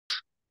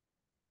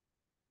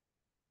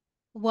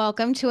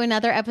Welcome to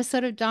another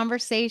episode of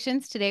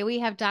Dawnversations. Today we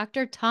have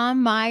Dr.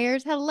 Tom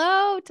Myers.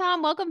 Hello,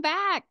 Tom. Welcome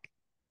back.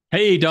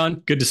 Hey, Don,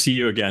 good to see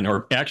you again.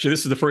 Or actually,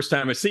 this is the first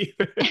time I see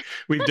you.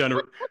 We've done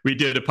we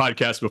did a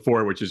podcast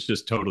before, which is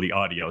just totally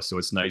audio, so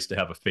it's nice to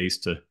have a face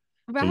to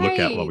look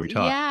at while Right. we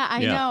talk. Yeah,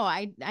 I Yeah. know.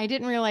 I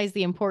didn't realize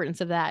the importance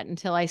of that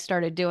until I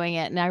started doing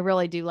it. And I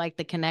really do like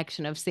the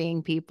connection of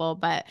seeing people.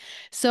 But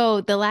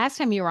so the last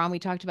time you were on, we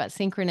talked about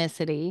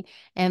synchronicity,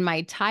 and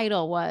my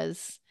title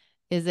was,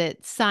 is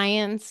it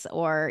science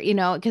or,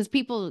 because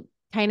people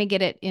kind of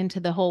get it into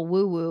the whole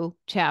woo-woo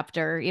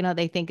chapter,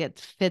 they think it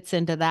fits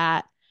into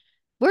that.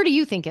 Where do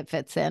you think it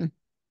fits in?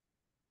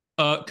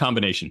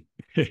 Combination.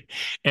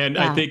 And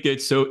I Yeah. think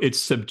it's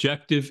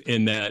subjective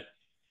in that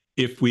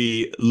if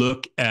we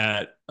look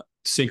at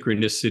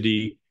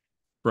synchronicity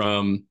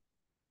from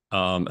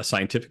a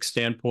scientific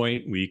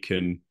standpoint, we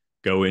can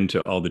go into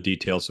all the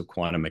details of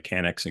quantum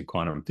mechanics and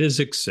quantum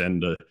physics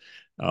and the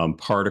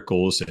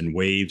particles and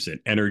waves and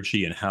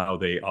energy and how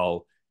they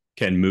all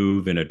can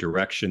move in a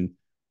direction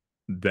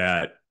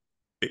that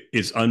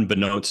is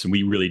unbeknownst. And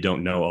we really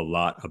don't know a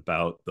lot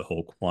about the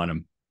whole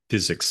quantum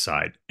physics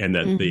side, and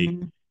that they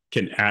Hmm.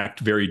 can act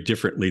very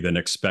differently than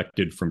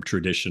expected from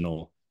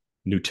traditional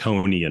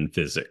Newtonian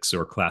physics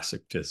or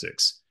classic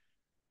physics.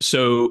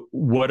 So,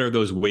 what are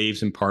those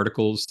waves and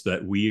particles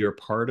that we are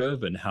part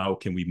of, and how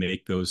can we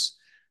make those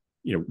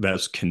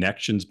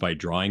connections by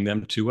drawing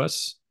them to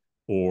us?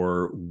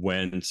 Or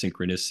when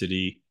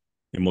synchronicity,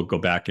 and we'll go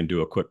back and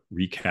do a quick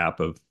recap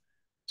of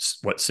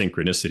what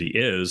synchronicity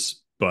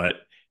is,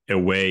 but a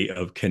way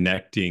of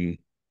connecting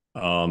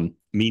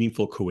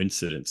meaningful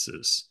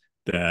coincidences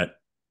that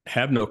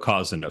have no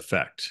cause and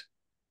effect,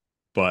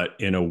 but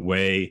in a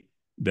way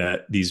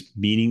that these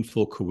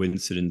meaningful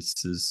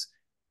coincidences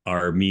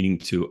are meaning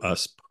to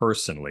us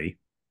personally.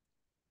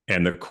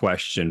 And the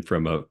question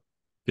from a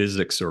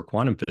physics or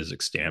quantum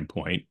physics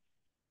standpoint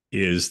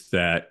is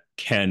that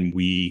can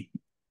we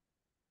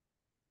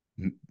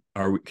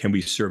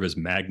serve as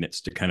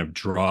magnets to kind of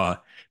draw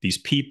these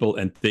people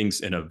and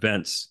things and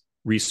events,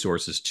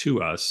 resources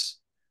to us,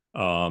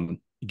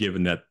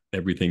 given that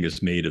everything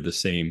is made of the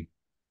same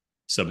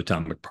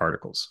subatomic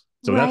particles.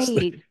 So Right.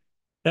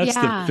 that's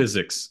the Yeah.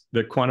 physics,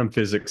 the quantum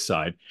physics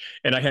side.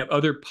 And I have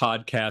other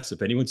podcasts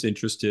if anyone's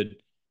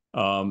interested.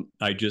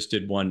 I just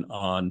did one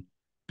on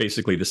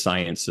basically the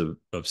science of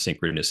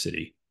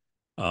synchronicity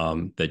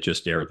that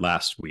just aired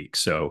last week.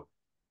 So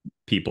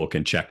people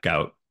can check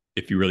out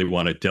if you really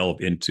want to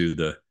delve into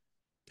the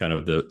kind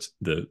of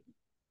the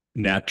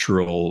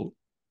natural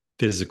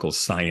physical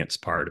science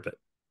part of it.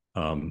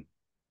 Um,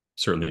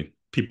 Certainly,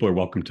 people are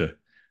welcome to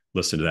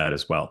listen to that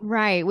as well.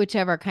 Right.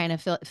 Whichever kind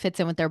of fits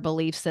in with their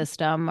belief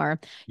system or,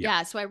 Yeah.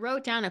 yeah. So I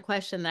wrote down a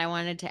question that I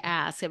wanted to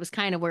ask. It was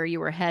kind of where you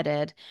were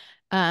headed.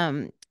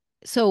 Um,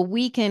 so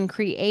we can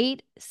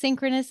create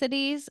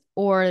synchronicities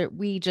or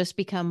we just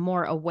become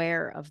more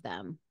aware of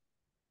them.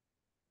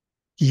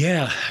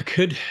 Yeah,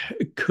 could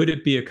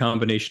it be a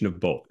combination of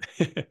both?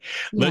 Yeah.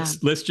 Let's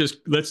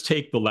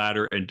take the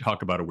latter and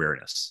talk about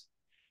awareness,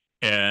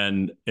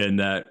 and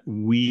that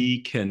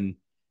we can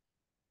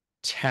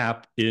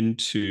tap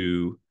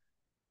into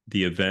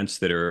the events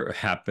that are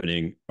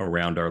happening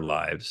around our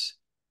lives,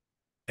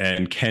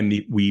 and can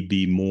we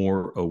be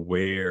more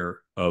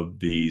aware of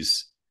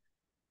these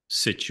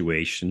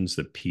situations,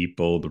 the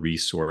people, the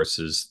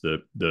resources,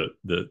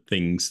 the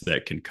things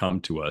that can come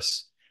to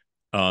us,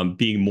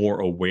 being more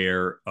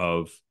aware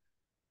of,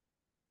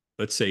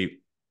 let's say,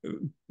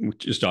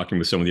 just talking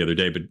with someone the other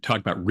day, but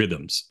talking about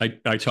rhythms.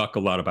 I talk a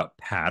lot about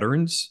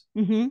patterns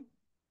Hmm.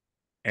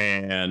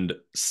 and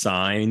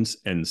signs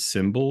and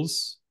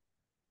symbols,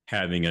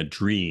 having a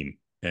dream,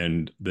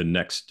 and the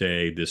next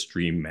day this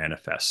dream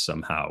manifests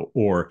somehow,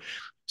 or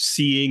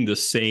seeing the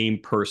same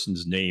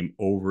person's name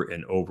over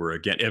and over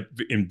again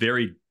in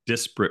very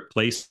disparate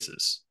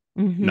places,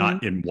 Hmm.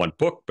 not in one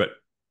book, but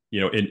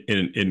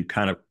in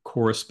kind of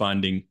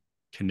corresponding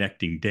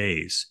connecting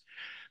days.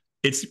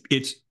 It's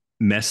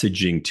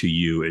messaging to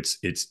you.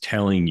 It's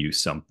telling you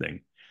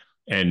something.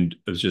 And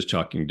I was just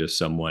talking to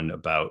someone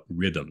about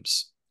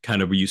rhythms,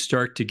 kind of where you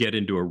start to get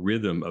into a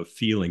rhythm of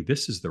feeling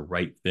this is the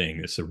right thing.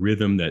 It's a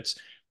rhythm that's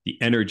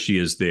the energy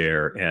is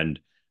there. And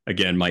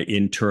again, my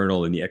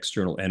internal and the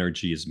external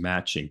energy is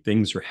matching.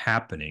 Things are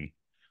happening.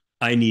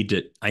 I need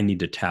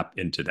to tap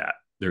into that.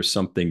 There's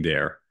something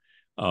there.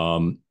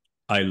 Um,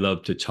 I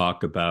love to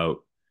talk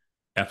about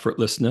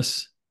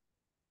effortlessness,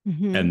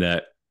 Hmm. and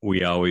that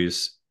we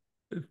always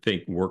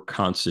think work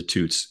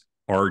constitutes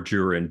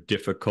arduous and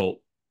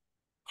difficult,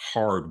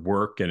 hard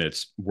work, and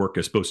it's work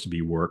is supposed to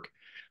be work.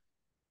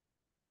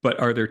 But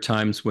are there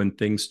times when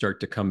things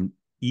start to come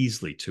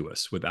easily to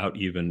us without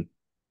even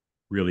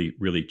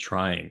really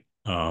trying?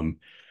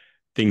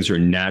 Things are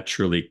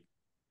naturally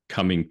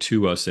coming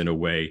to us in a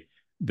way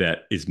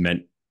that is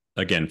meant,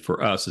 again,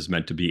 for us, is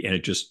meant to be, and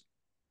it just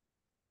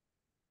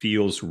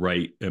feels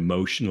right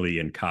emotionally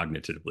and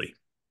cognitively.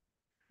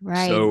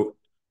 Right. So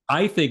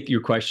I think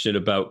your question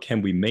about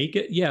can we make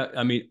it? Yeah,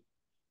 I mean,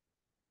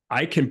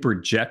 I can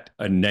project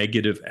a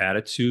negative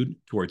attitude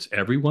towards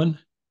everyone,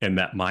 and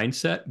that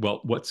mindset,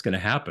 well, what's going to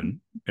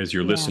happen, as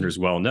your Yeah. listeners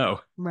well know,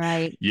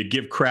 Right. you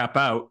give crap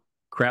out,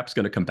 crap's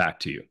going to come back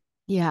to you,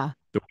 Yeah.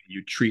 the way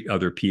you treat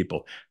other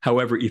people.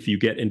 However, if you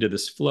get into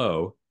this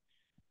flow,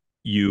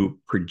 you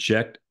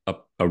project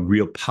a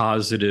real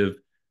positive,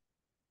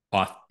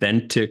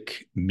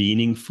 authentic,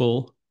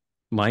 meaningful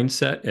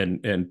mindset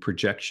and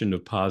projection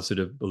of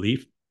positive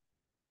belief,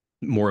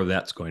 more of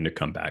that's going to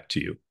come back to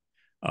you.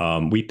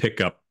 We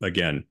pick up,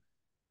 again,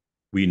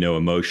 we know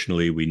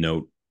emotionally, we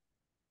know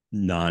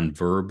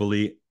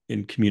non-verbally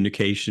in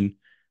communication.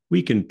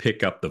 We can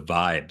pick up the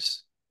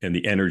vibes and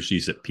the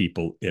energies that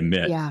people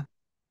emit Yeah.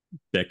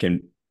 that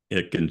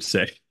it can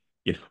say,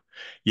 you know,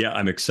 yeah,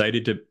 I'm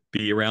excited to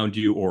be around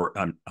you, or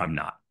I'm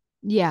not.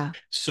 Yeah.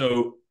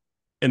 So,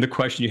 and the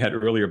question you had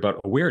earlier about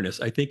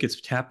awareness, I think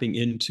it's tapping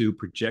into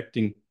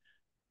projecting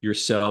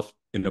yourself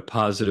in a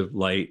positive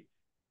light,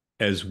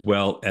 as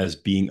well as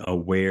being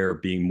aware,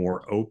 being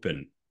more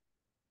open.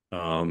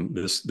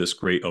 This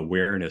great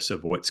awareness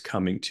of what's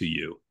coming to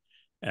you,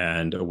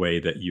 and a way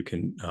that you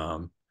can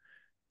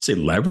say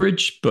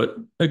leverage, but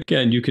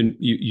again,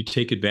 you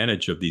take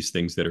advantage of these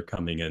things that are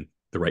coming in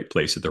the right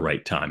place at the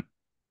right time.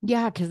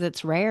 Yeah, because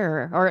it's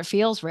rare or it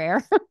feels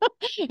rare.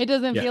 It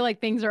doesn't Yeah, feel like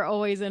things are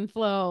always in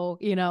flow,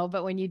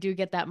 but when you do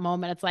get that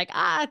moment, it's like,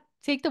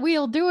 take the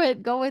wheel, do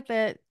it, go with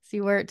it, see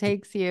where it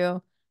takes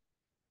you.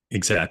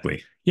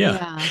 exactly.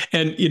 Yeah, Yeah.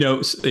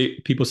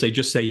 and people say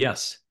just say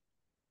yes,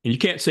 and you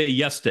can't say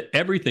yes to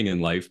everything in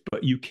life,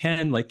 but you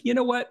can, like, you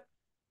know what?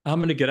 I'm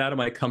going to get out of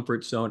my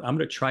comfort zone. I'm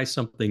going to try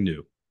something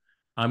new.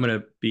 I'm going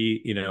to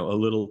be, a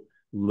little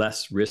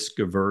less risk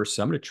averse.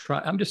 I'm just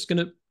going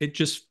to, it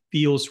just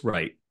feels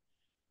right.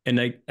 And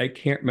I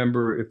can't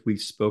remember if we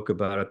spoke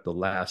about it the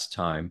last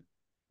time,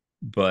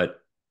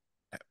 but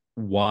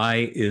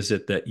why is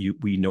it that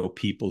we know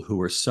people who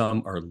are,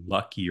 some are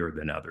luckier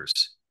than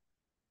others?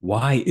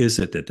 Why is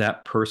it that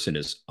that person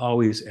is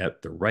always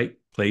at the right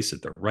place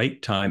at the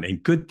right time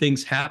and good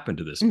things happen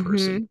to this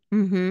person?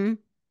 Mm-hmm. Mm-hmm.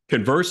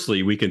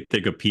 Conversely, we can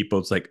think of people,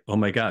 it's like, oh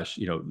my gosh,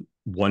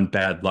 one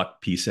bad luck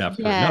piece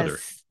after another,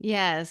 Yes.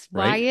 Yes.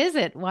 Why right? is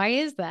it? Why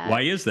is Why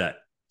that? is that?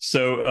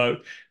 So, a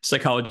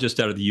psychologist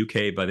out of the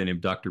UK by the name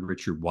of Dr.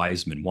 Richard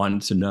Wiseman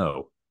wanted to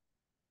know,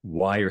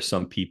 why are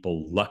some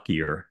people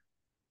luckier,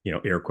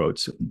 air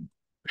quotes,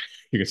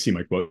 you can see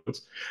my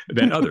quotes,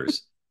 than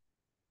others?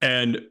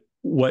 And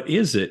what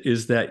is it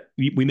is that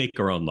we make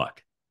our own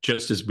luck,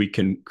 just as we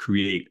can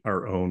create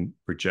our own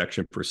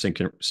projection for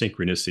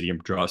synchronicity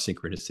and draw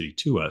synchronicity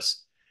to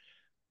us.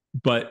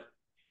 But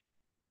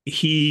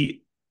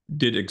he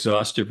did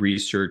exhaustive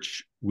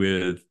research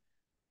with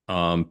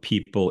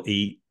people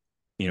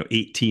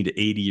 18 to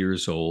 80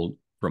 years old,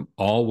 from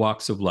all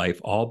walks of life,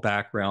 all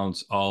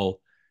backgrounds,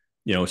 all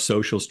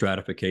social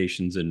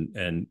stratifications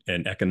and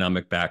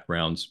economic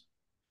backgrounds,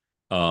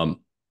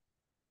 um,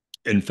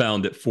 and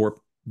found that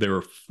there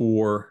are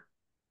four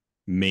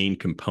main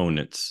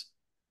components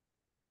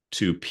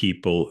to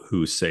people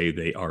who say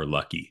they are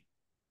lucky.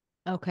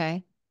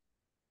 Okay.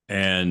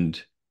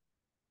 And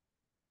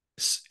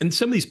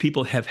some of these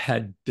people have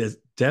had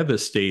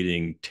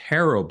devastating,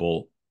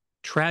 terrible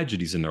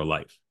tragedies in their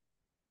life,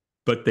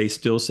 but they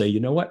still say, you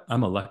know what,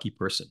 I'm a lucky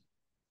person.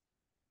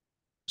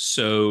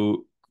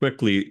 So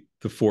quickly,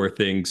 the four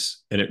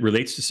things, and it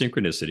relates to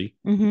synchronicity,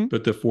 Mm-hmm.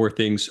 but the four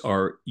things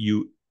are: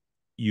 you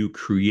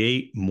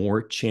create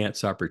more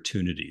chance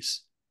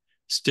opportunities.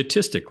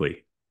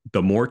 Statistically,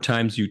 the more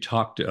times you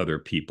talk to other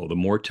people, the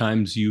more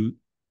times you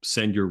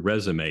send your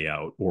resume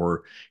out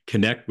or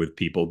connect with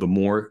people, the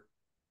more,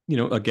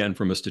 again,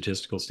 from a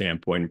statistical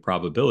standpoint and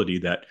probability,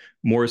 that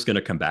more is going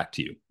to come back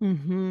to you.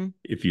 Mm-hmm.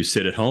 If you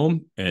sit at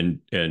home and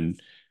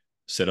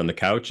sit on the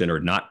couch and are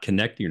not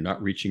connecting, you're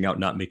not reaching out,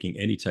 not making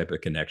any type of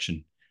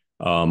connection,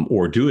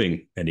 or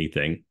doing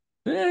anything,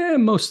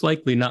 most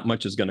likely not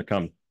much is going to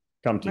come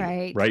to you,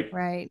 Right. right?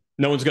 Right.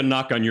 No one's going to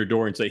knock on your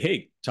door and say,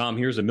 "Hey, Tom,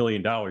 here's $1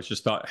 million.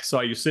 Just thought I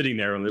saw you sitting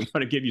there and they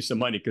want to give you some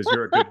money because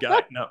you're a good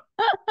guy." No,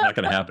 not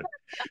going to happen.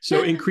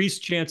 So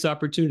increased chance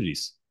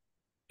opportunities,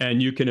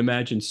 and you can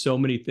imagine so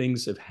many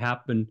things have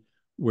happened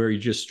where you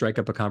just strike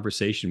up a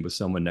conversation with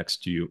someone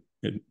next to you,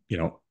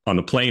 on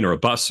the plane or a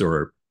bus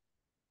or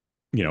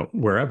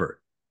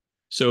wherever.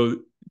 So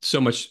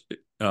much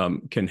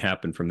can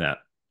happen from that.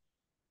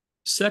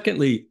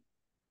 Secondly,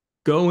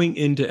 going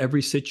into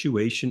every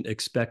situation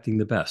expecting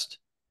the best.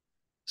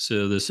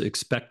 So this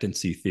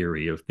expectancy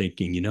theory of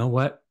thinking, you know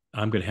what,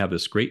 I'm going to have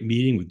this great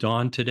meeting with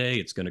Dawn today.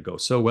 It's going to go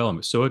so well.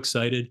 I'm so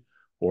excited.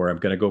 Or I'm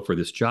going to go for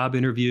this job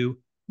interview.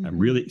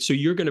 Mm-hmm. So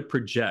you're going to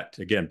project,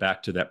 again,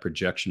 back to that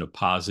projection of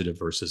positive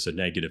versus a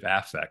negative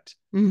affect.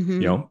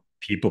 Mm-hmm.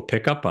 People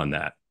pick up on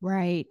that.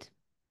 Right.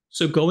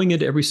 So going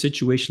into every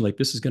situation like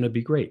this is going to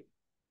be great.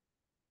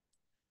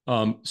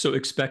 So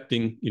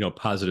expecting,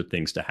 positive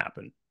things to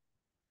happen.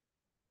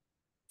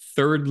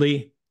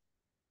 Thirdly,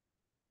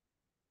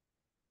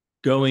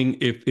 going,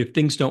 if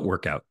things don't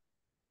work out,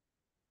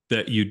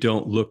 that you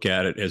don't look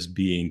at it as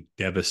being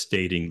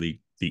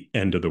devastatingly the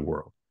end of the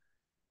world.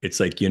 It's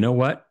like, you know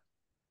what?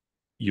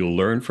 you'll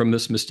learn from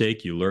this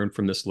mistake, you learn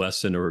from this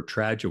lesson or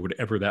tragedy, or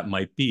whatever that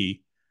might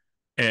be,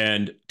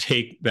 and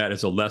take that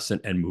as a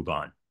lesson and move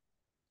on.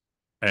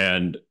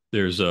 And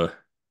there's a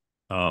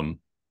um,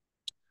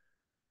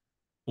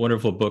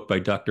 wonderful book by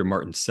Dr.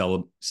 Martin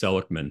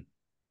Seligman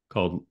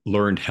called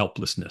Learned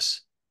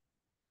Helplessness.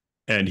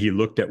 And he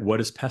looked at what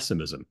is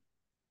pessimism.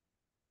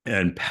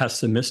 And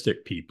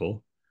pessimistic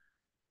people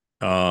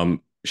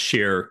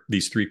share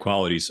these three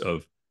qualities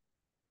of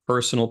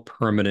personal,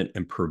 permanent,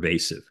 and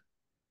pervasive.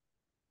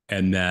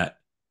 And that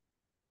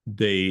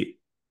they,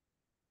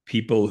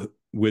 people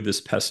with this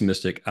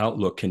pessimistic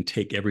outlook can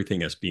take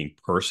everything as being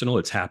personal.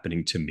 It's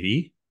happening to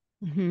me.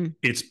 Mm-hmm.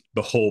 It's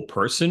the whole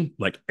person.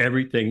 Like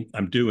everything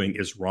I'm doing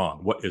is wrong.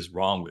 What is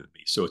wrong with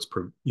me? So it's,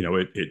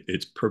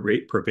 it's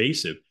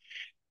pervasive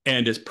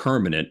and it's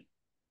permanent.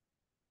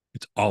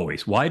 It's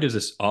always, why does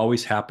this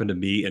always happen to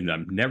me? And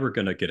I'm never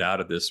going to get out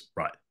of this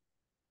rut.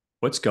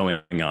 What's going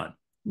on?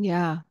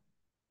 Yeah.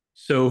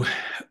 So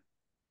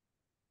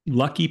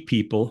lucky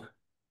people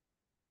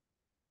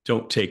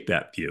don't take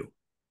that view.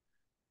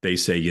 They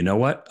say, you know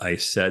what? I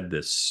said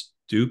this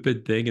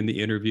stupid thing in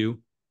the interview.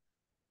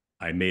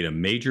 I made a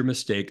major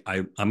mistake.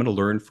 I'm going to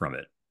learn from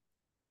it.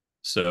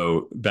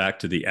 So back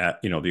to the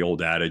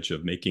old adage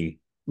of making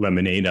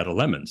lemonade out of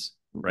lemons,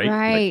 right?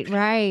 Right, Like,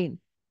 right.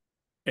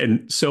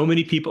 and so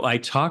many people I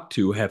talk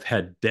to have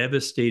had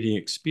devastating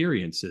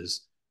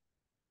experiences,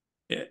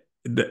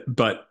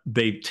 but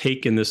they've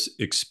taken this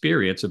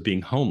experience of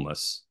being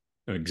homeless,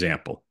 an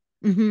example,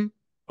 Mm-hmm.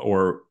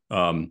 or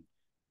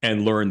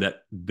and learn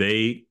that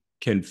they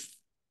can.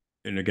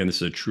 And again,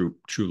 this is a true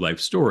life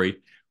story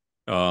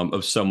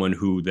of someone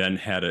who then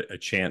had a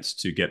chance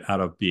to get out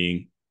of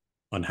being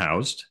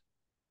unhoused,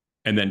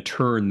 and then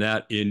turn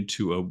that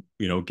into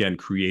again,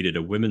 created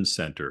a women's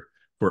center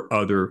for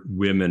other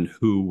women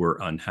who were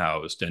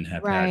unhoused and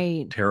have had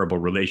Right. terrible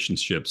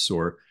relationships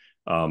or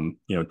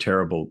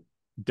terrible,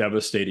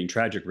 devastating,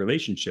 tragic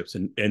relationships.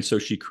 And so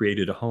she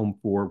created a home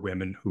for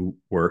women who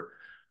were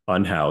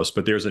unhoused.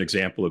 But there's an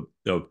example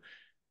of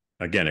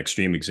again,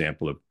 extreme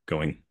example of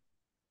going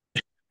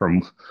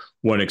from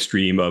one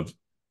extreme of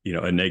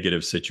a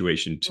negative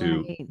situation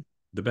to Right.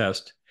 the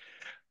best.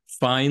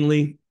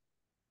 Finally,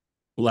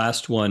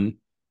 last one,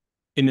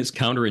 and it's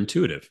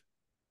counterintuitive,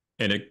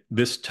 and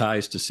this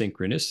ties to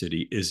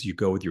synchronicity, is you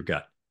go with your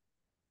gut.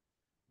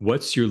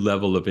 What's your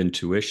level of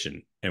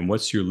intuition, and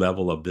what's your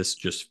level of this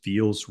just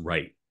feels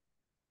right?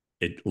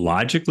 It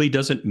logically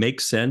doesn't make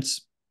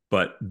sense,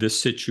 but this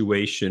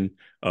situation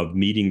of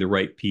meeting the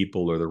right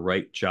people or the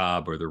right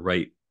job or the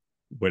right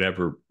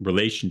whatever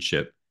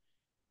relationship,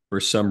 for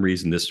some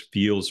reason this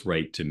feels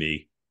right to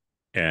me,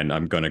 and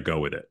I'm going to go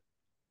with it,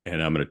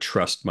 and I'm going to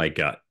trust my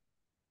gut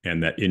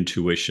and that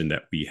intuition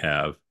that we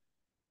have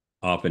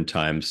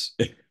oftentimes.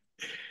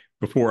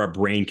 Before our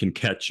brain can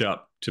catch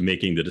up to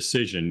making the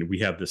decision, we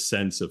have the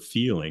sense of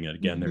feeling. And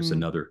again, there's Mm-hmm.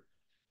 another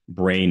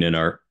brain in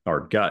our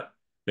gut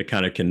that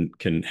kind of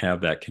can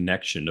have that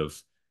connection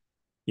of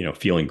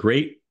feeling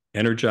great,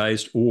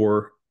 energized,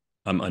 or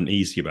I'm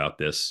uneasy about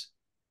this.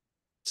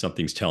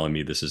 Something's telling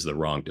me this is the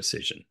wrong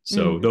decision.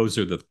 So Mm-hmm. those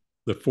are the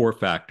four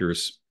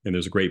factors. And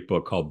there's a great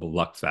book called The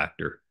Luck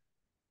Factor,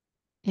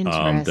 that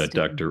Interesting.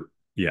 Dr.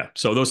 Yeah.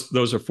 So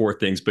those are four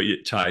things, but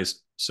it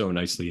ties so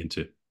nicely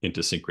into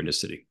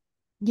synchronicity.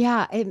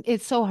 Yeah,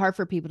 it's so hard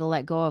for people to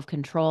let go of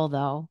control,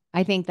 though.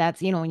 I think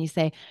that's, when you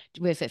say,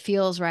 if it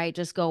feels right,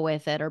 just go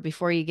with it, or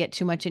before you get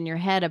too much in your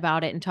head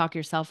about it and talk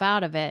yourself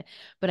out of it.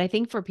 But I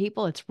think for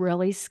people, it's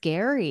really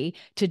scary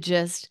to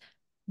just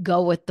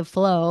go with the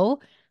flow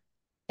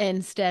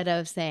instead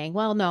of saying,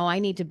 well, no, I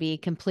need to be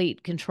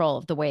complete control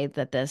of the way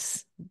that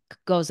this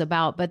goes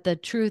about. But the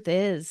truth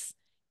is,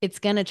 it's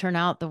going to turn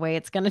out the way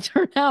it's going to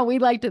turn out. We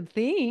like to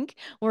think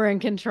we're in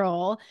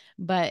control,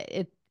 but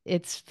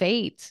it's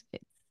fate.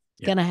 It's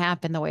Yeah. going to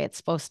happen the way it's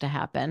supposed to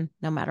happen,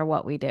 no matter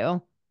what we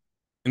do.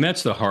 And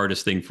that's the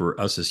hardest thing for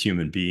us as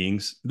human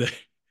beings.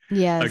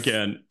 Yes.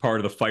 Again, part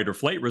of the fight or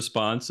flight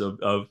response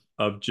of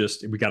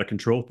just we got to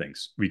control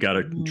things. We got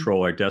to Mhm.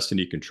 control our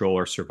destiny, control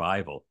our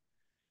survival.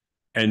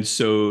 And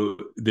so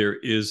there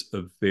is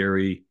a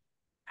very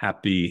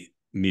happy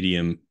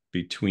medium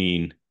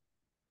between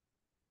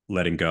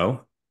letting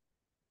go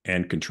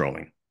and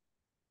controlling.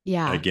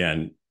 Yeah.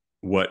 Again,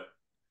 what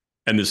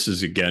and this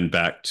is again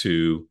back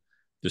to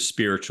the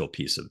spiritual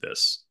piece of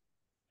this,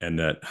 and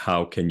that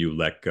how can you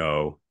let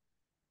go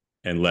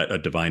and let a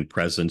divine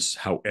presence,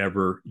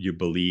 however you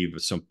believe,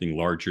 something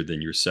larger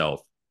than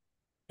yourself.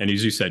 And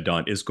as you said,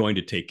 Dawn, is going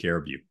to take care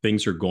of you.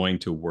 Things are going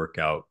to work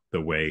out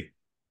the way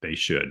they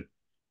should.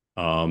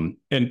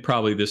 And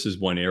probably this is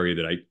one area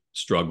that I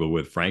struggle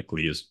with,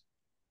 frankly, is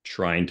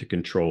trying to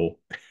control,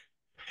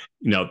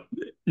 you know,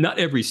 not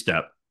every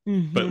step,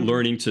 but Hmm.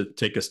 learning to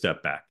take a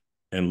step back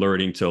and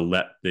learning to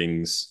let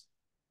things.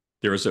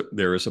 There is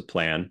a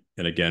plan.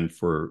 And again,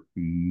 for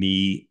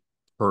me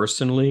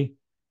personally,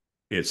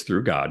 it's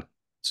through God.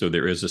 So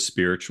there is a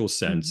spiritual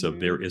sense of Hmm.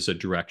 there is a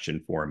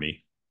direction for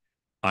me.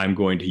 I'm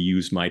going to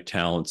use my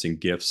talents and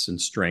gifts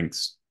and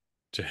strengths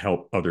to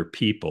help other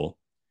people,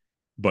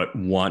 but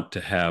want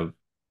to have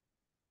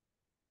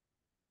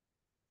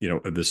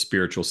the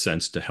spiritual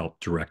sense to help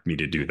direct me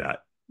to do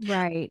that.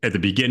 Right. At the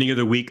beginning of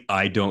the week,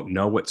 I don't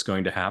know what's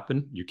going to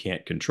happen. You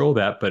can't control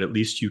that, but at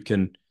least you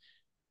can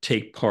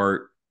take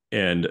part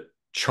in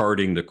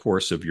charting the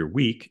course of your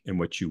week and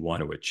what you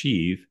want to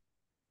achieve.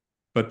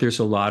 But there's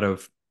a lot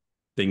of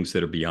things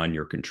that are beyond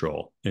your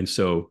control. And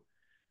so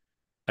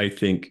I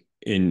think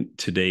in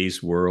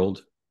today's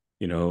world,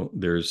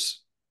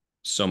 there's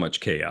so much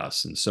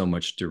chaos and so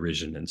much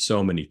derision and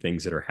so many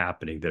things that are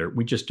happening that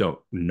we just don't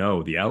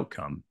know the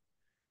outcome.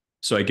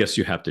 So I guess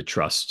you have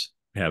to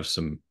have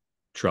some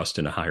trust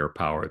in a higher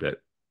power that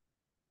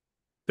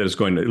is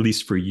going to, at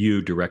least for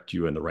you, direct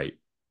you in the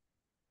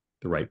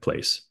right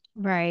place.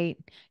 Right.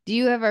 Do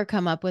you ever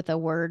come up with a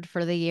word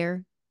for the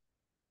year,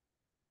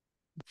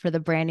 for the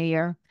brand new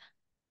year?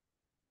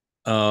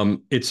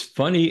 It's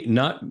funny,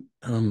 not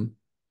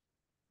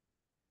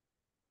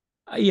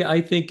yeah,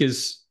 I think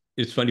is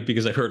it's funny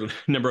because I've heard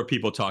a number of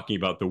people talking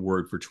about the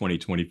word for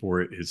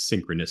 2024 is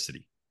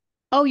synchronicity.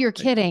 Oh, you're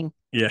Like, kidding.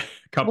 yeah, a Well,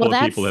 couple of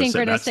that's people have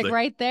said synchronistic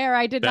right there.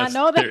 I did not that's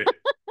know that.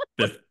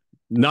 the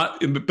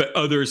not, but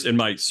others in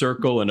my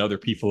circle and other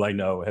people I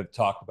know have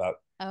talked about.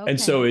 And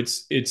so Okay.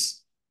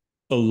 it's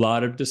a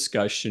lot of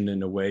discussion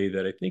in a way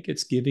that I think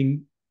it's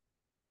giving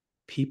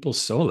people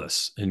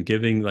solace and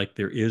giving, like,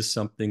 there is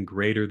something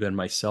greater than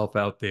myself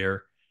out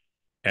there,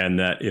 and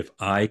that if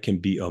I can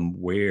be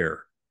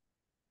aware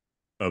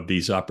of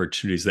these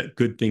opportunities, that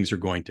good things are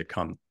going to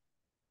come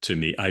to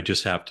me. I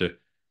just have to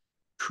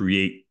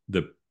create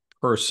the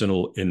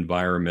personal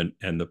environment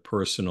and the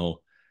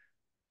personal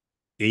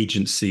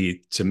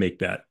agency to make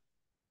that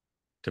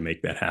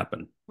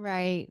happen.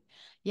 Right.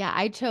 Yeah,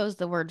 I chose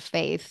the word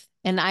faith,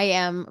 and I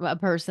am a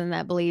person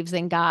that believes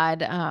in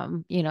God.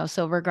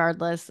 So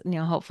regardless,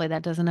 hopefully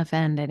that doesn't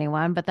offend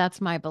anyone, but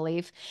that's my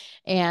belief.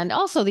 And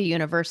also the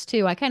universe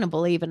too. I kind of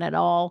believe in it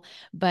all,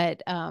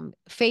 but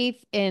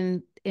faith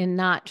in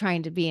not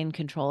trying to be in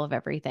control of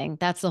everything.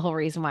 That's the whole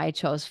reason why I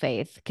chose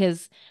faith,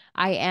 because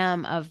I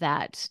am of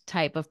that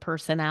type of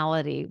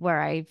personality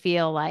where I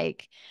feel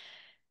like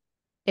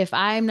if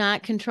I'm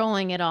not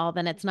controlling it all,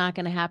 then it's not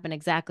going to happen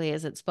exactly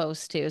as it's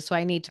supposed to. So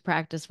I need to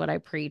practice what I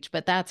preach,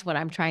 but that's what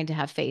I'm trying to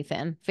have faith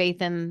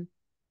in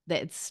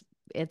that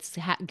it's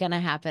going to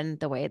happen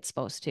the way it's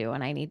supposed to.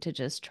 And I need to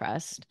just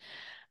trust.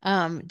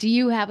 Do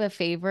you have a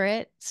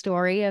favorite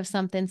story of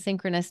something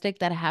synchronistic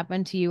that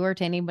happened to you or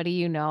to anybody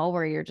you know,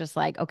 where you're just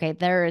like, okay,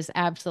 there is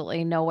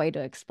absolutely no way to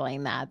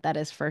explain that. That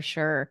is for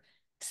sure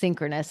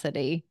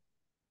synchronicity.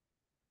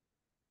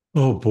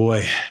 Oh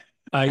boy.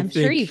 I I'm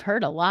sure you've think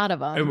heard a lot of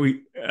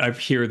them. I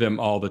hear them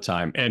all the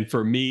time. And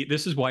for me,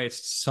 this is why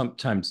it's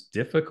sometimes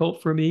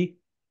difficult for me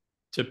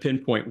to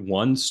pinpoint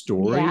one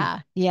story.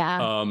 Yeah.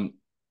 Yeah.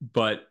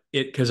 But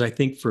because I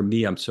think for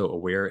me, I'm so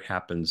aware it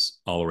happens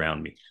all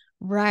around me.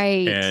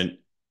 Right.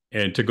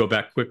 And to go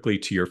back quickly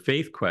to your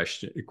faith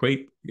question,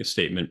 equate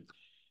statement,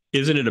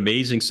 isn't it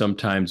amazing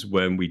sometimes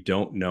when we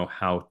don't know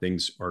how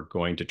things are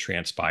going to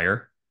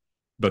transpire,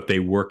 but they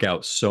work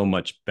out so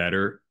much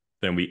better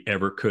than we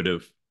ever could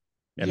have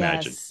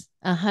imagined? Yes,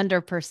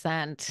 100%.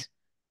 And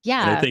I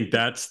Yeah, think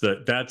that's the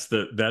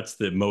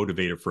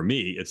motivator for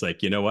me. It's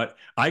like, you know what?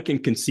 I can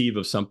conceive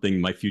of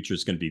something, my future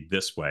is going to be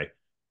this way,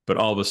 but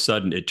all of a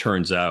sudden it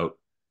turns out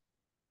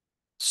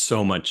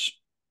so much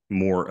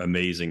more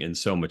amazing and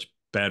so much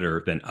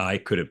better than I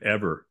could have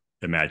ever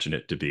imagined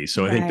it to be.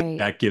 So I think right.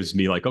 that gives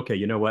me, like, okay,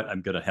 you know what?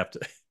 I'm gonna have to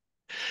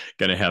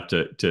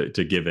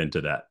give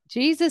into that.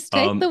 Jesus,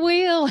 take the Um,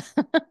 wheel.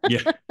 yeah,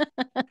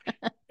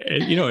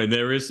 and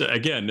there is,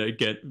 again,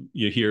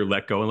 you hear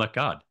let go and let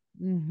God.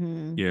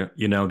 Hmm. Yeah,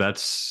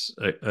 that's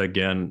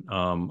again,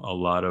 a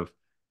lot of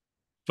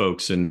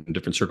folks in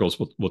different circles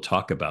will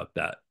talk about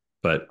that.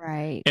 But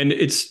Right. and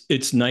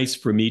it's nice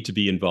for me to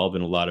be involved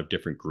in a lot of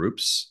different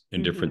groups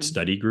and different Hmm.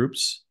 study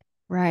groups,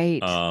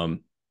 Right.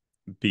 um,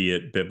 be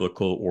it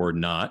biblical or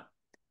not,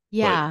 but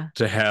Yeah.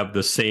 to have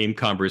the same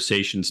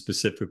conversation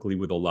specifically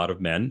with a lot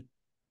of men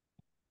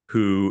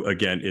who,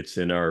 again, it's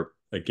in our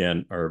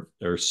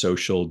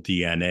social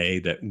DNA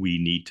that we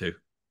need to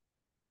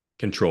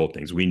control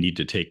things. We need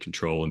to take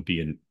control and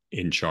be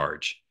in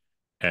charge.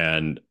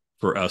 And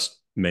for us,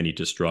 many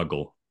to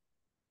struggle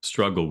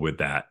with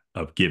that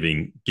of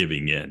giving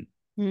in.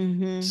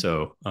 Hmm.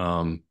 So,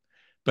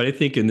 but I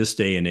think in this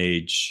day and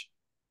age,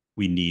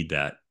 we need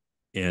that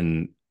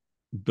in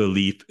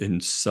belief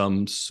in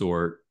some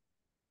sort.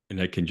 And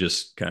I can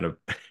just kind of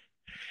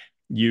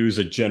use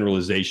a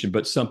generalization,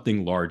 but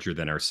something larger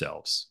than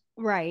ourselves.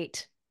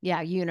 Right.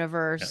 Yeah,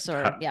 universe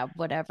or How, yeah,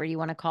 whatever you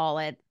want to call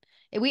it.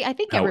 I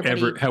think however,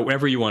 everybody,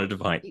 however you want to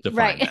define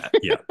right. that.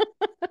 Yeah.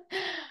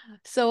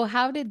 So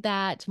how did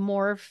that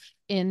morph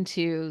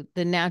into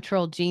the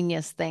natural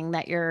genius thing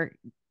that you're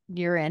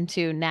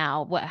into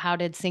now? How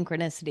did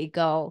synchronicity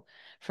go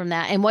from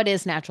that? And what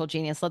is natural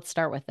genius? Let's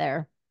start with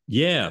there.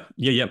 Yeah.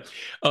 Yeah. Yeah.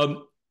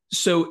 Um,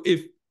 so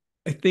if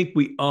I think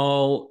we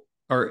all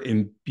are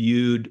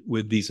imbued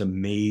with these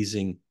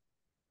amazing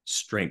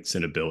strengths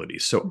and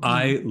abilities. So Hmm.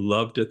 I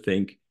love to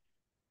think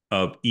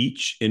of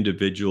each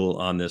individual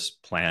on this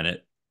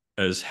planet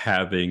as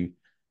having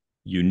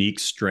unique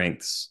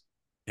strengths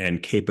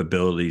and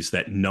capabilities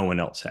that no one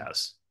else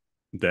has,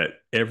 that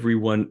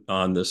everyone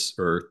on this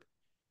earth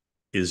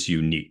is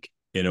unique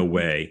in a Mhm.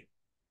 way,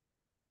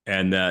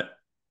 and that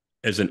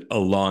as a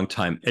long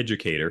time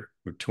educator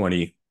with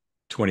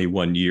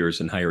 21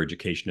 years in higher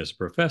education as a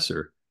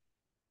professor,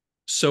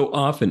 so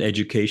often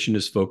education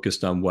is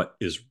focused on what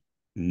is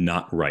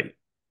not right,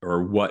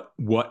 or what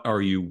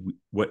are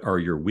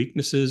your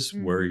weaknesses,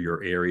 where are Mhm.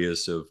 your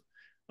areas of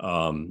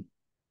um,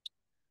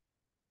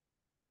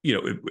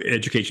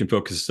 education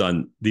focuses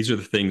on these are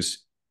the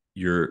things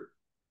you're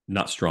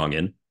not strong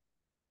in,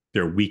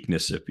 their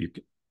weakness, if you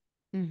could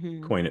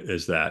Mhm. coin it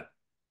as that.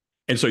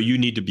 And so you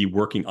need to be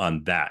working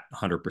on that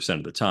 100%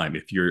 of the time.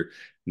 If you're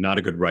not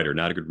a good writer,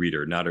 not a good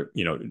reader,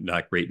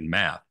 not great in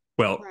math,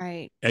 well,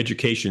 Right.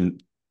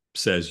 education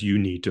says you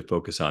need to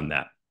focus on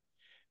that,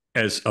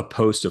 as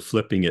opposed to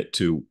flipping it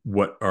to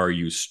what are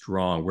you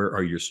strong, where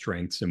are your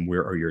strengths, and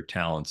where are your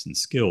talents and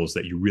skills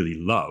that you really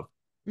love.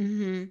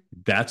 Mhm.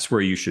 That's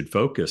where you should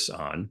focus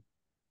on.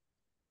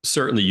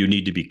 Certainly you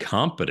need to be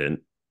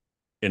competent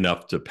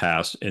enough to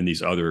pass in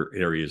these other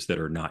areas that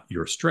are not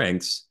your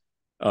strengths,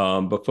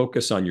 but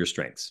focus on your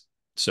strengths.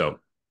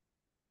 So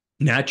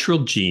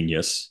natural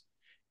genius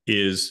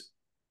is,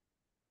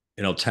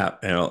 and I'll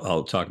talk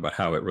about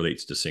how it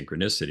relates to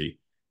synchronicity,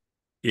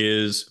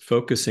 is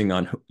focusing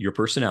on your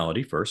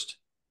personality first.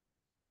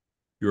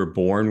 You're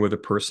born with a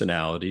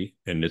personality,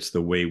 and it's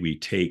the way we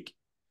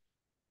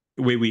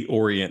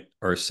orient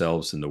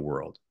ourselves in the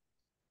world.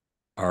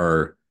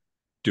 Our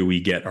Do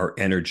we get our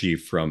energy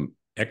from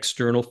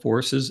external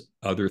forces,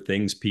 other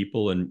things,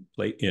 people, and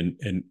play in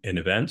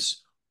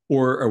events,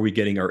 or are we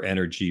getting our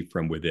energy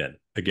from within?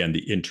 Again,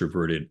 the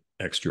introverted,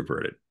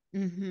 extroverted.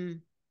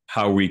 Mhm.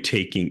 How are we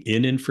taking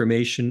in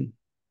information?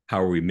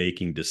 How are we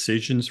making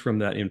decisions from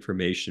that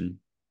information?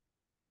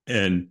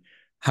 And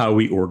how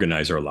we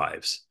organize our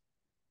lives.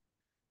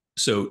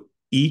 So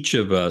each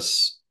of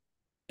us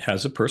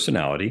has a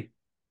personality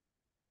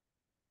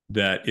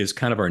that is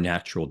kind of our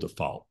natural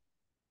default.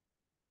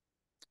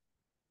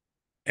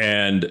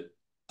 And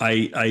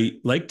I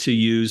like to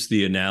use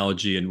the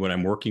analogy, and when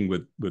I'm working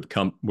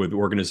with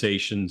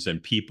organizations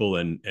and people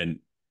and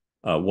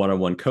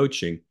one-on-one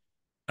coaching,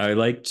 I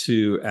like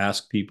to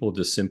ask people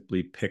to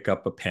simply pick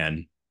up a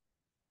pen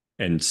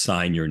and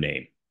sign your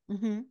name.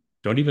 Mhm.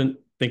 Don't even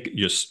think,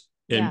 just,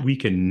 and Yeah. we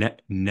can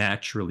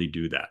naturally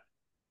do that.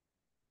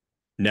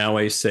 Now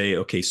I say,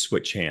 okay,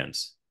 switch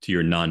hands to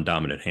your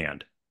non-dominant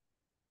hand,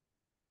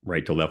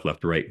 right to left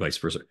to right, vice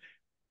versa,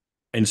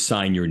 and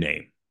sign your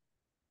name.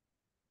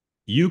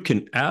 You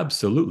can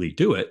absolutely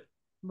do it,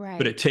 but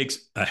Right. it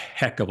takes a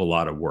heck of a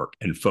lot of work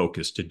and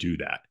focus to do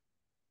that.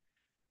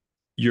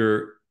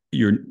 Your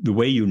The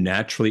way you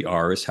naturally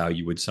are is how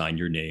you would sign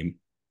your name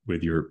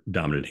with your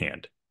dominant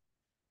hand.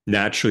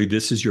 Naturally,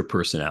 this is your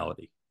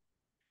personality.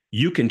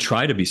 You can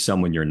try to be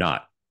someone you're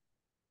not,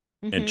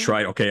 and Mhm.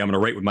 try, okay, I'm going to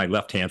write with my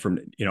left hand from,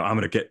 I'm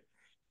going to get,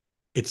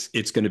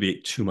 it's going to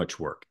be too much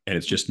work, and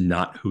it's just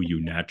not who you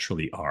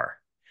naturally are.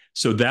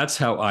 So that's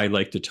how I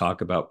like to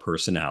talk about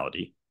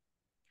personality,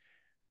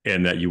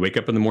 and that you wake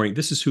up in the morning,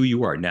 this is who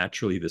you are.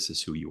 Naturally, this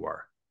is who you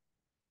are.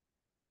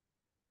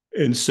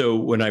 And so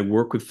when I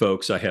work with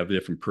folks, I have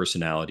different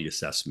personality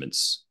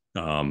assessments,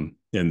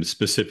 and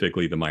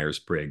specifically the Myers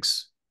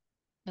Briggs.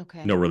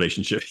 Okay. No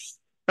relationship,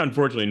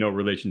 unfortunately, no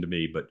relation to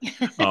me,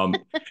 um,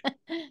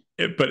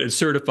 but it's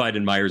certified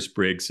in Myers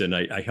Briggs, and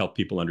I help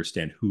people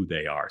understand who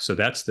they are. So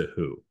that's the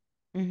who.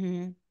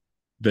 Mhm.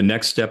 The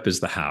next step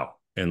is the how,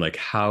 and like,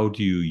 how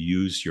do you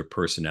use your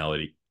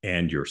personality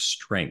and your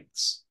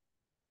strengths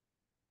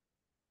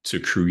to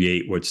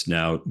create what's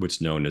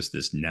known as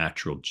this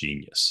natural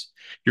genius?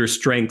 Your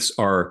strengths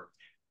are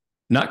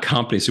not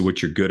competence of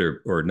what you're good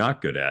or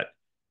not good at,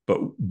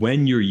 but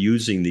when you're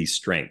using these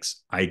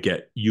strengths,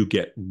 you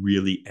get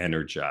really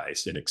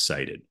energized and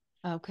excited.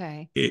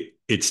 Okay.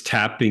 It's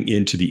tapping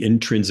into the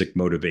intrinsic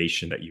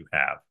motivation that you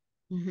have.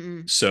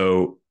 Mhm.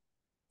 So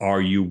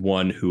are you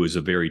one who is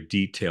a very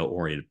detail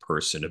oriented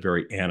person, a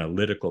very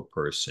analytical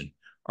person?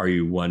 Are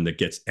you one that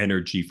gets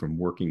energy from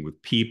working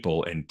with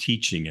people and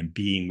teaching and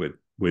being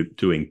with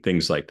doing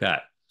things like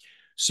that?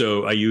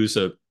 So I use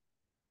an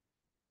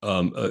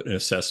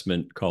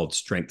assessment called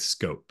Strength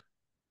Scope.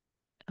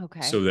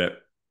 Okay. So that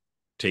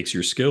takes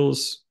your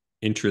skills,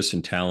 interests,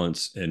 and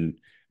talents and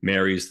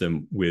marries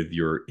them with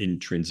your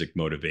intrinsic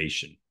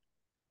motivation.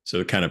 So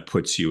it kind of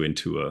puts you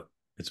into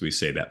as we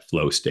say, that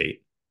flow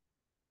state.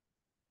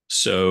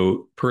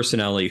 So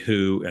personality,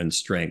 who, and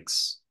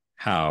strengths,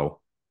 how,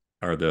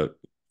 are the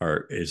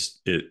are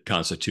is it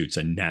constitutes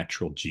a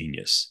natural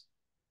genius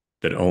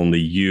that only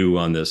you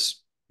on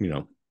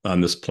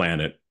this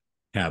planet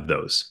have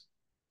those.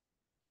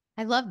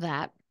 I love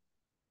that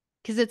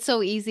because it's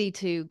so easy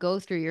to go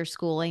through your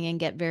schooling and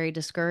get very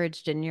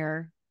discouraged in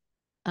your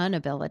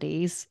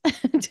inabilities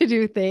to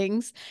do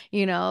things.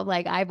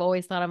 Like I've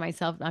always thought of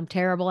myself, I'm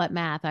terrible at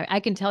math. I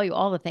can tell you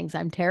all the things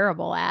I'm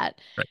terrible at.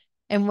 Right.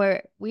 And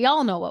we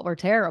all know what we're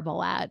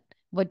terrible at,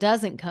 what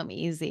doesn't come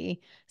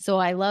easy. So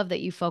I love that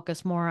you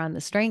focus more on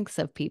the strengths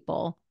of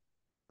people.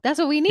 That's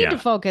what we need to Yeah,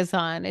 focus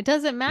on. It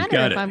doesn't you matter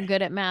got if it. I'm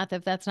good at math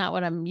if that's not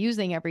what I'm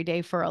using every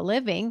day for a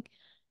living.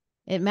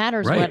 It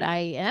matters what Right. I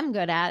am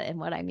good at and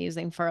what I'm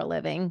using for a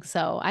living.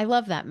 So I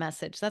love that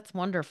message. That's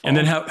And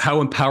then wonderful.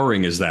 how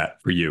empowering is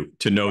that for you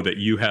to know that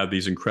you have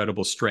these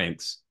incredible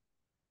strengths,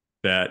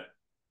 that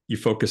you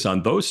focus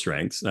on those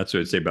strengths? That's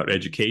what I'd say about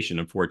education.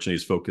 Unfortunately,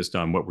 is focused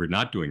on what we're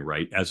not doing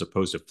right, as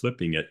opposed to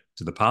flipping it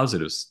to the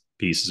positive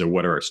pieces of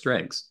what are our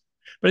strengths.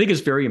 But I think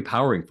it's very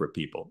empowering for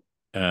people,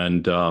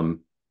 and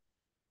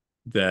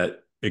that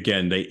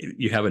again,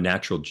 you have a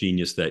natural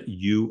genius that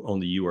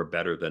only you are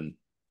better than.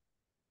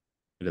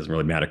 It doesn't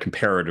really matter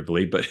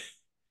comparatively, but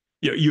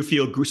you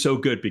feel so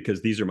good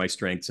because these are my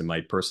strengths and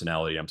my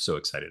personality. I'm so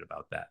excited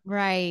about that.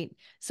 Right.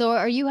 So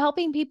are you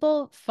helping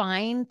people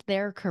find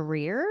their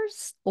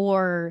careers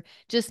or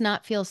just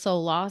not feel so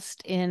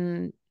lost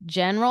in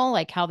general,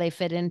 like how they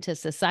fit into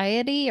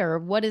society? Or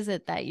what is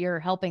it that you're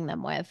helping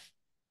them with?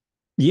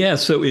 Yeah,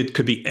 so it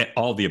could be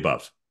all the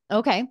above.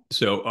 Okay.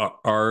 So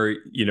are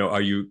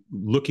you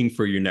looking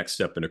for your next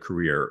step in a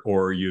career,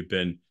 or you've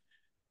been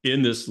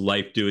in this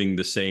life doing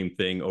the same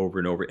thing over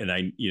and over,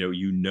 and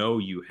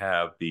you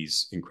have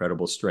these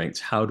incredible strengths.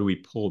 How do we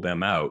pull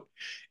them out?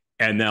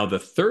 And now the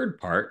third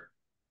part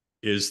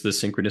is the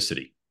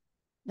synchronicity.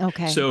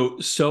 Okay. So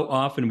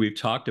often we've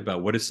talked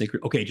about what is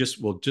synchron. Okay,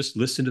 just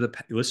listen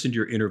to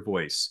your inner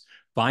voice,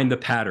 find the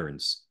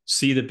patterns,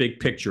 see the big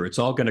picture. It's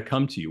all going to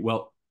come to you.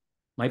 Well,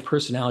 my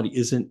personality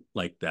isn't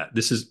like that.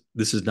 This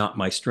is not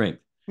my strength.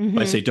 If I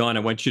Mm-hmm. say, Dawn, I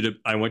want you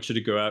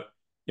to go out,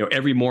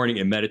 every morning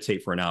and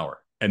meditate for an hour,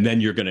 and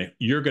then you're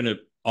gonna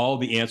all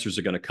the answers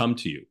are gonna come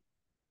to you.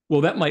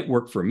 Well, that might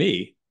work for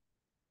me,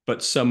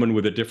 but someone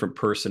with a different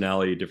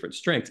personality, different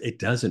strengths, it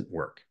doesn't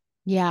work.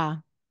 Yeah.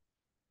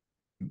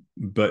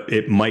 But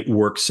it might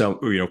work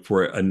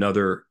for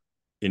another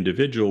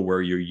individual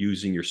where you're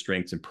using your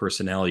strengths and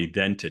personality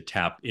then to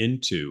tap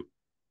into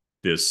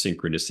this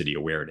synchronicity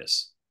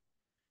awareness.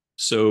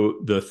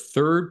 So the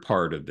third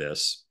part of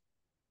this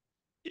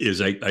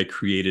is I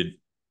created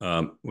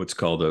what's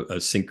called a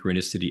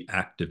synchronicity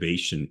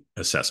activation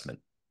assessment.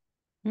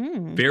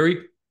 Mm.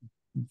 Very,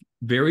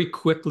 very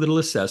quick little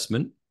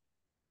assessment,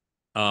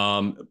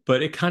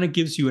 but it kind of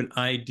gives you an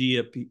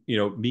idea,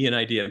 me an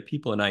idea, and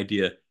people an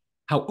idea.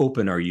 How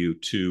open are you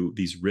to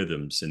these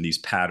rhythms and these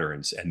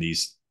patterns and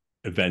these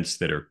events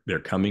that they're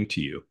coming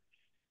to you?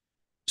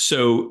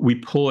 So we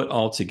pull it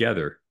all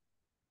together.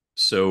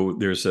 So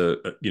there's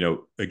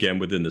again,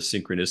 within the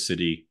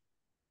synchronicity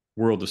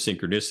world of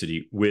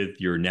synchronicity,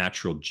 with your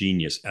natural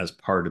genius as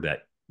part of that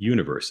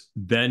universe.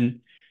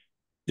 Then,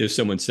 if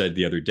someone said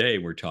the other day,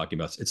 we're talking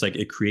about, it's like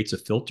it creates a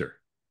filter.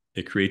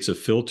 It creates a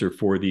filter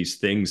for these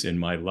things in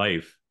my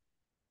life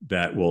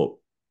that will,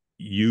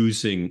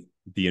 using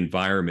the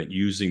environment,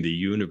 using the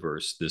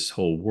universe, this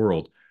whole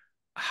world,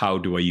 how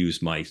do I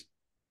use my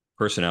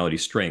personality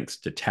strengths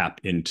to tap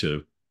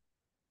into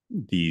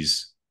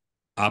these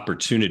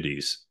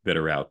opportunities that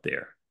are out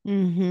there?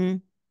 Mm-hmm.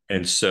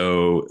 And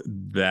so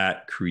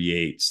that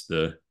creates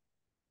the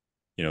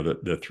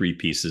three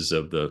pieces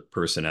of the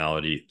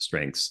personality,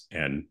 strengths,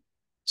 and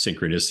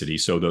synchronicity.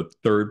 So the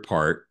third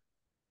part,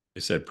 I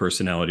said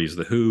personality is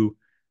the who,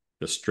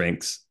 the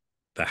strengths,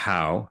 the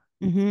how,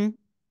 Mm-hmm.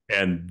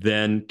 and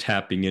then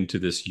tapping into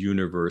this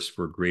universe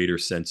for a greater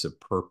sense of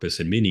purpose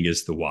and meaning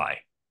is the why.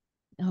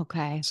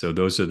 Okay. So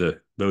those are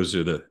the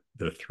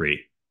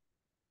three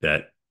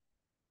that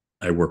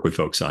I work with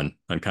folks on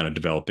kind of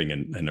developing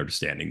and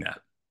understanding that.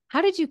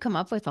 How did you come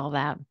up with all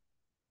that?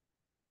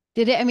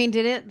 Did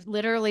it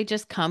literally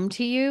just come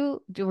to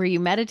you? Were you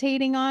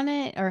meditating on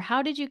it? Or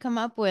how did you come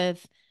up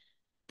with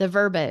the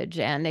verbiage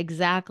and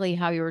exactly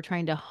how you were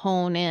trying to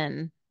hone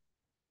in?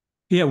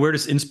 Yeah, where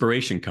does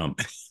inspiration come?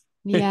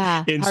 Yeah,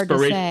 hard to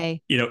Inspiration,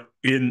 say.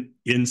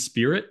 in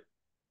spirit.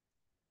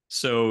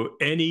 So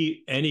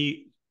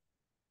any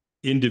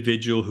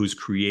individual who's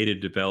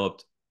created,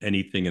 developed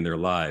anything in their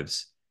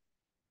lives,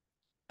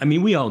 I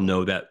mean, we all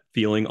know that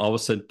feeling. All of a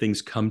sudden,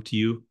 things come to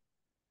you,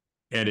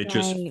 and it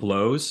just Right.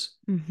 flows.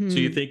 So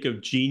you Mm-hmm. think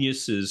of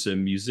geniuses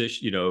and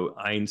musicians,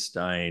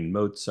 Einstein,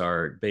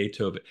 Mozart,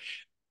 Beethoven.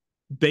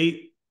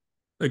 They,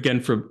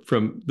 again,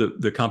 from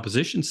the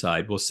composition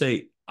side, will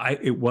say,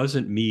 it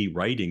wasn't me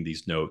writing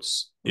these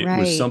notes. It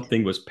was Right.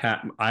 something was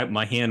pat.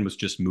 My hand was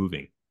just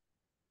moving.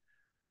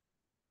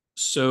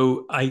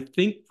 So I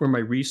think for my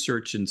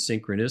research in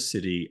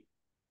synchronicity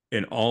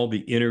and all the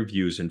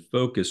interviews and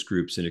focus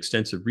groups and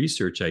extensive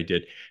research I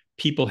did,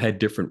 people had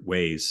different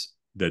ways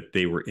that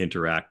they were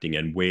interacting,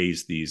 and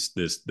ways this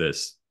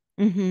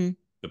Mm-hmm.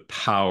 the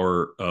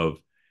power of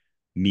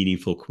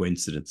meaningful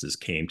coincidences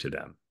came to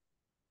them.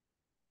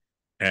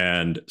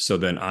 And so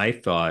then I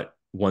thought,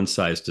 one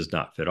size does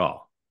not fit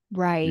all. You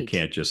Right.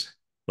 can't just,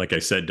 like I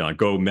said, Don,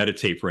 go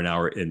meditate for an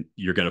hour and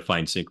you're going to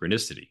find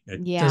synchronicity.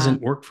 It Yeah.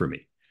 doesn't work for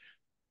me.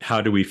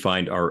 How do we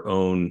find our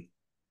own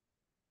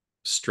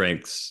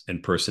strengths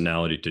and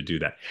personality to do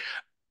that?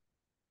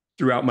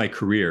 Throughout my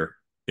career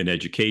in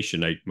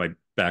education, my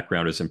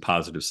background is in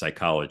positive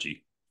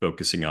psychology,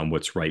 focusing on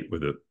what's right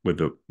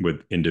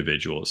with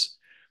individuals.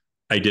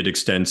 I did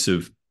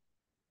extensive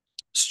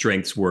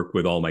strengths work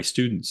with all my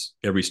students.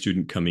 Every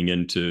student coming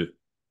into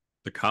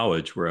the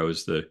college where I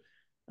was the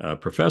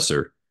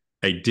professor,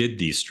 I did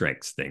these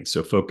strengths things.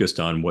 So focused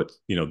on what,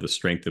 the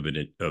strength of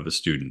a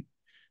student.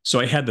 So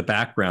I had the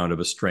background of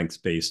a strengths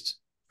based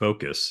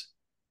focus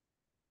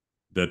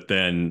that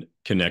then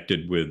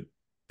connected with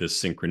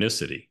this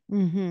synchronicity.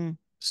 Mm-hmm.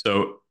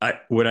 So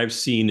what I've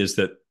seen is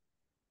that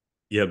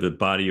you have the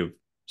body of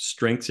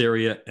strengths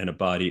area and a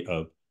body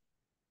of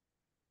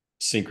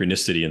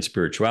synchronicity and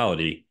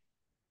spirituality.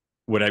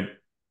 What I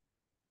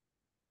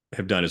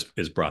have done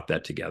is brought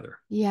that together.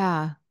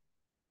 Yeah.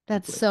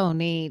 That's so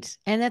neat.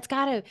 And that's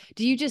gotta,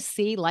 do you just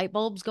see light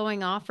bulbs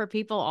going off for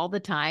people all the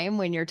time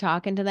when you're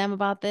talking to them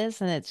about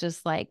this? And it's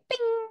just like,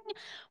 bing,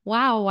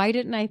 wow, why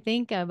didn't I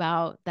think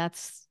about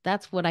that's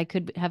what I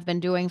could have been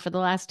doing for the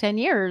last 10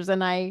 years. And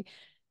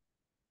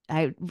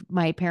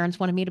my parents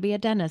wanted me to be a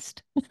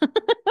dentist.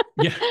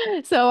 Yeah.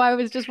 So I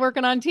was just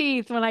working on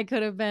teeth when I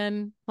could have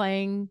been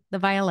playing the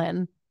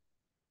violin.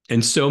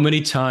 And so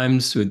many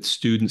times with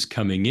students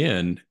coming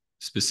in,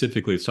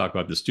 specifically, let's talk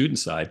about the student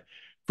side.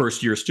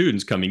 First year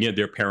students coming in,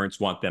 their parents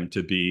want them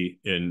to be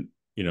in,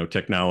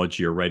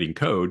 technology or writing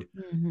code,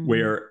 Hmm.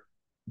 where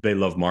they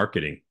love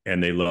marketing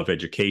and they love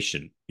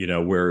education.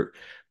 Where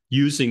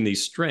using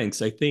these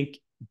strengths, I think,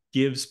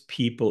 gives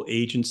people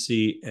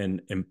agency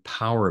and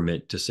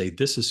empowerment to say,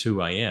 this is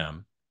who I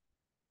am.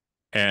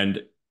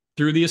 And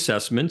through the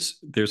assessments,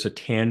 there's a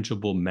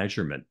tangible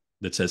measurement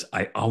that says,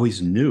 I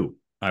always knew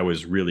I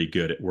was really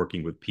good at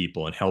working with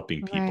people and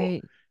helping people.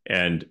 Right.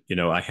 And,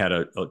 I had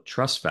a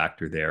trust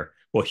factor there.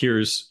 Well,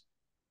 here's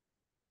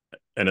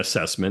an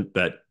assessment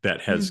that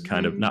has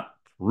kind of Hmm. not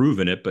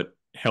proven it, but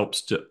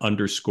helps to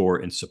underscore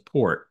and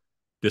support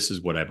this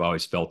is what I've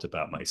always felt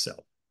about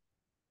myself.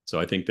 So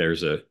I think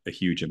there's a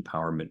huge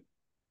empowerment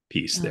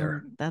piece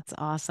there. That's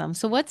awesome.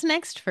 So what's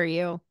next for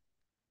you?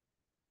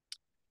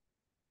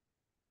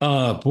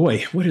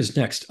 Boy, what is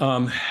next?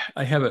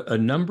 I have a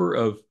number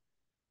of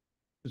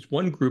there's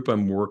one group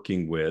I'm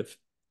working with.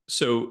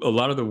 So a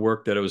lot of the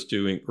work that I was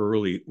doing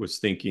early was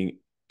thinking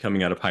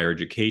coming out of higher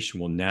education,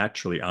 well,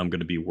 naturally, I'm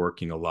going to be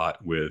working a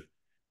lot with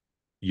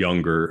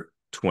younger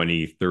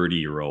 20,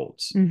 30-year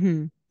olds.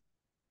 Hmm.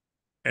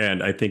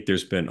 And I think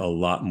there's been a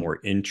lot more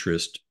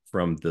interest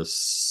from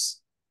this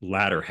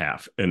latter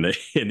half in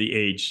the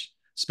age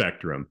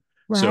spectrum.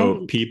 So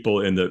Right.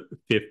 people in the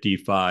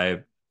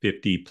 55,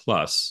 50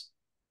 plus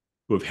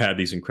who have had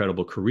these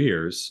incredible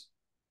careers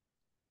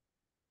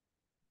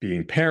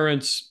being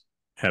parents,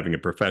 having a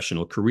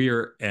professional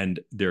career, and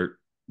they're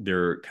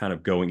kind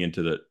of going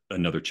into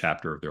another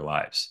chapter of their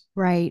lives.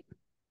 Right.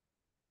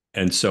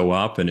 And so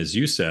often, as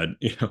you said,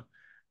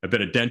 I've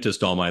been a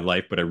dentist all my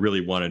life, but I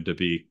really wanted to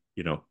be,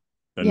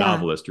 a Yeah.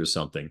 novelist or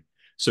something.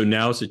 So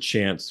now's a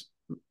chance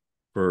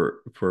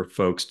for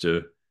folks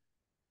to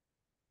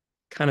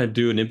kind of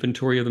do an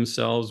inventory of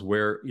themselves,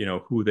 where,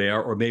 who they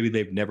are, or maybe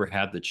they've never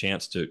had the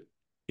chance to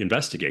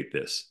investigate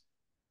this.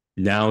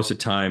 Now's the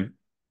time,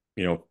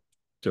 you know,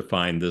 to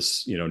find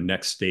this,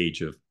 next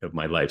stage of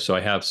my life. So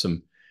I have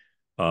some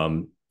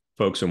um,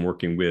 folks I'm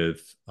working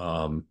with,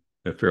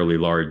 a fairly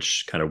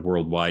large kind of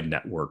worldwide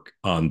network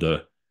on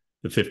the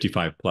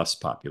 55 plus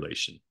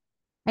population.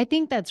 I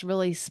think that's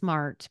really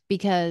smart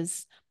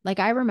because, like,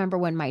 I remember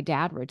when my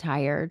dad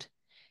retired,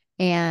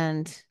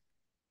 and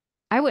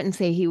I wouldn't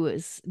say he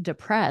was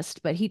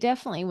depressed, but he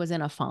definitely was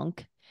in a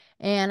funk.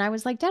 And I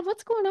was like, Dad,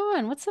 what's going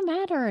on? What's the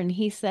matter? And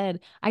he said,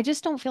 I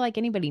just don't feel like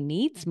anybody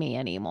needs me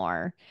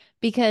anymore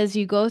because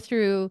you go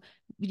through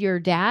your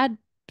dad,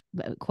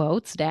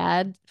 quotes,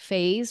 dad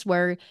phase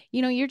where,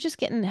 you're just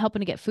getting helping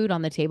to get food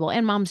on the table.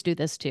 And moms do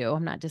this too.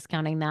 I'm not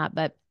discounting that,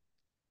 but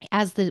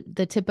as the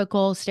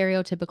typical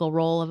stereotypical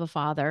role of a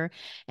father.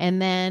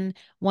 And then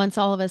once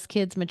all of us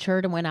kids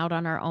matured and went out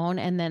on our own,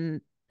 and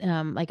then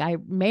like I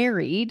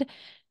married,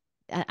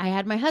 I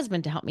had my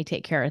husband to help me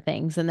take care of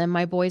things. And then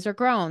my boys are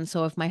grown.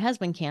 So if my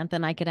husband can't,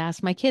 then I could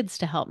ask my kids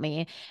to help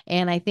me.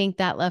 And I think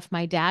that left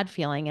my dad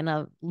feeling in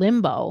a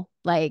limbo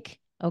like,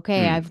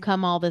 okay, Mm. I've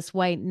come all this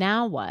way.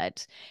 Now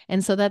what?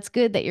 And so that's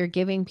good that you're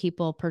giving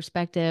people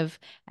perspective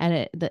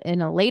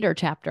in a later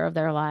chapter of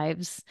their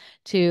lives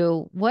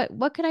to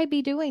what could I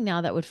be doing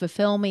now that would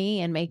fulfill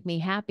me and make me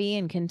happy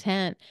and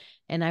content.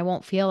 And I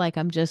won't feel like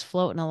I'm just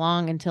floating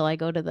along until I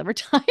go to the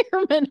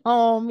retirement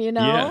home, you Yeah,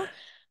 know?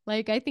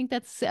 Like, I think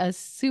that's a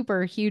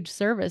super huge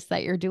service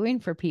that you're doing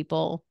for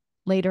people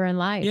later in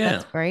life.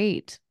 That's yeah.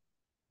 great.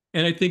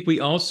 And I think we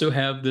also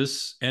have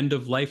this end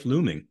of life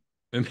looming.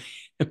 I mean,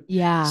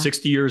 Yeah.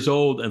 60 years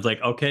old, and it's like,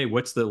 okay,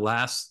 what's the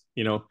last,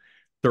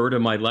 third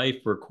of my life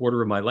or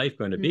quarter of my life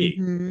going to be?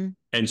 Hmm.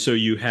 And so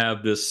you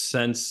have this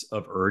sense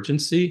of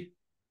urgency.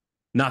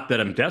 Not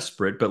that I'm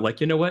desperate, but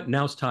like, you know what?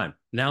 Now's time.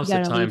 You Now's the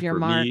got to leave time your for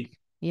mark. me.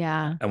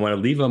 Yeah. I want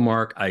to leave a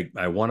mark.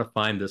 I want to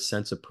find this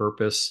sense of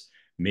purpose,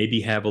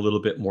 maybe have a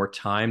little bit more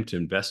time to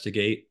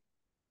investigate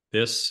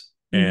this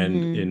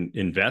and Hmm.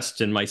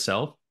 invest in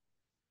myself.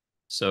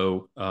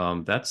 So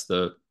that's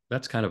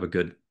kind of a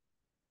good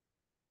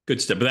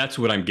step. But that's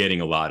what I'm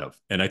getting a lot of.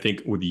 And I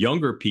think with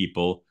younger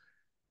people,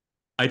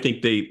 I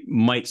think they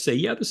might say,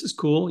 yeah, this is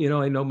cool.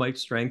 I know my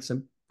strengths.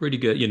 I'm pretty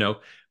good,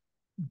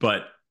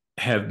 but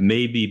have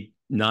maybe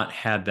not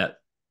had that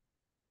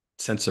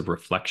sense of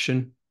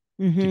reflection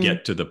to Mm-hmm.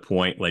 get to the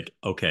point like,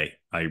 okay,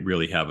 I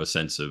really have a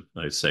sense of,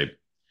 I say,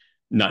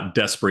 not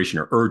desperation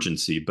or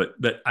urgency, but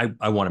that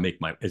I want to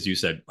make my, as you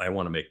said, I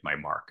want to make my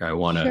mark. I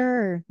want to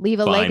Sure. Leave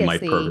a find my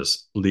legacy.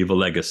 purpose, leave a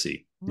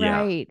legacy.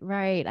 Yeah. Right,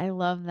 right. I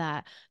love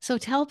that. So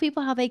tell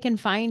people how they can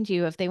find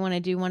you if they want to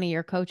do one of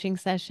your coaching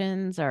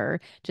sessions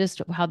or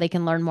just how they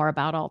can learn more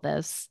about all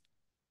this.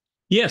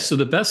 Yeah. So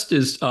the best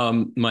is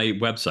my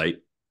website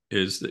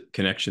is the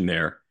connection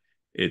there.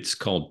 It's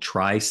called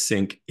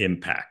TriSync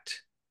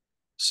Impact.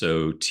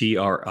 So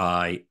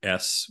TriSync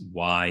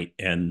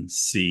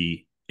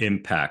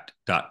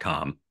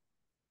impact.com.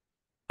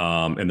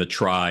 And the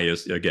tri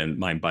is again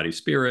mind, body,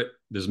 spirit.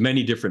 There's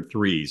many different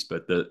threes,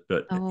 Oh,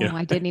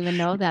 I didn't even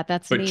know that.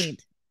 That's but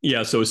neat.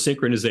 yeah, so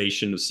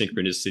synchronization of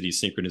synchronicity,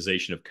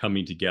 synchronization of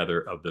coming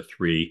together of the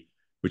three,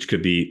 which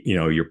could be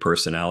your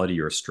personality,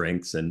 your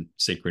strengths, and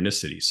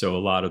synchronicity. So a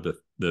lot of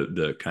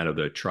the kind of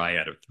the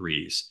triad of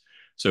threes.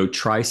 So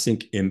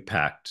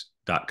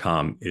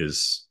trisyncimpact.com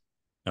is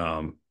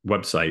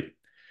website,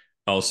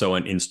 also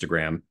on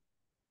Instagram.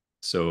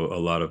 So a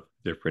lot of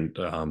different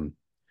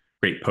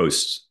great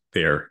posts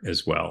there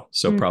as well.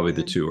 So probably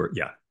the Hmm. two are,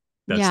 yeah,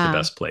 that's the Yeah.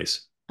 best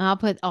place. I'll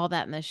put all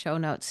that in the show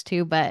notes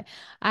too, but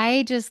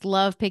I just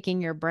love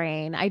picking your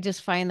brain. I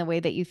just find the way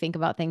that you think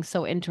about things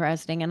so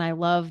interesting. And I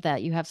love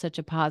that you have such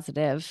a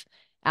positive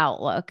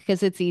outlook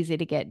because it's easy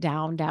to get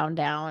down, down,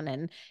 down,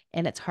 and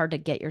it's hard to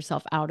get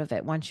yourself out of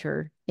it once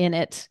you're in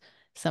it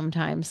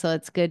sometimes. So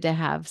it's good to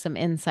have some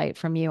insight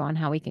from you on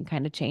how we can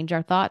kind of change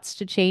our thoughts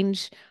to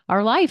change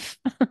our life.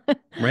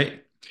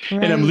 Right.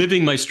 And I'm Right.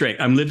 living my strength.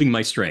 I'm living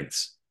my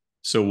strengths.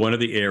 So one of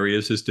the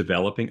areas is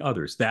developing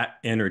others. That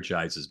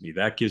energizes me.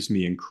 That gives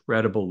me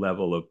incredible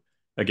level of,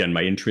 again,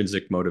 my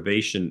intrinsic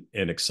motivation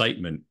and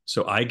excitement.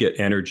 So I get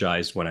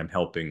energized when I'm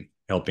helping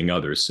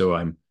others. So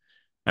I'm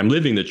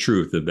living the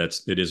truth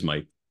that it is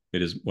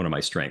one of my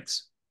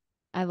strengths.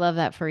 I love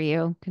that for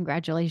you.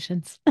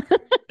 Congratulations.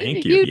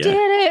 Thank you. You Yeah. did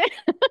it.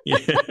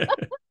 Yeah.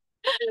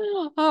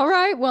 All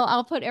right. Well,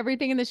 I'll put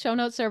everything in the show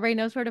notes so everybody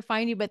knows where to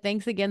find you. But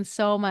thanks again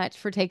so much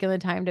for taking the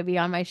time to be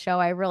on my show.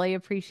 I really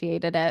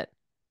appreciated it.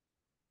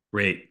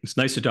 Great. It's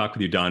nice to talk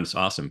with you, Don. It's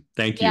awesome.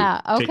 Thank you. Yeah.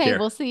 Take Okay. care.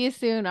 We'll see you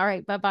soon. All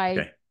right. Bye bye.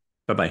 Okay.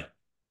 Bye-bye.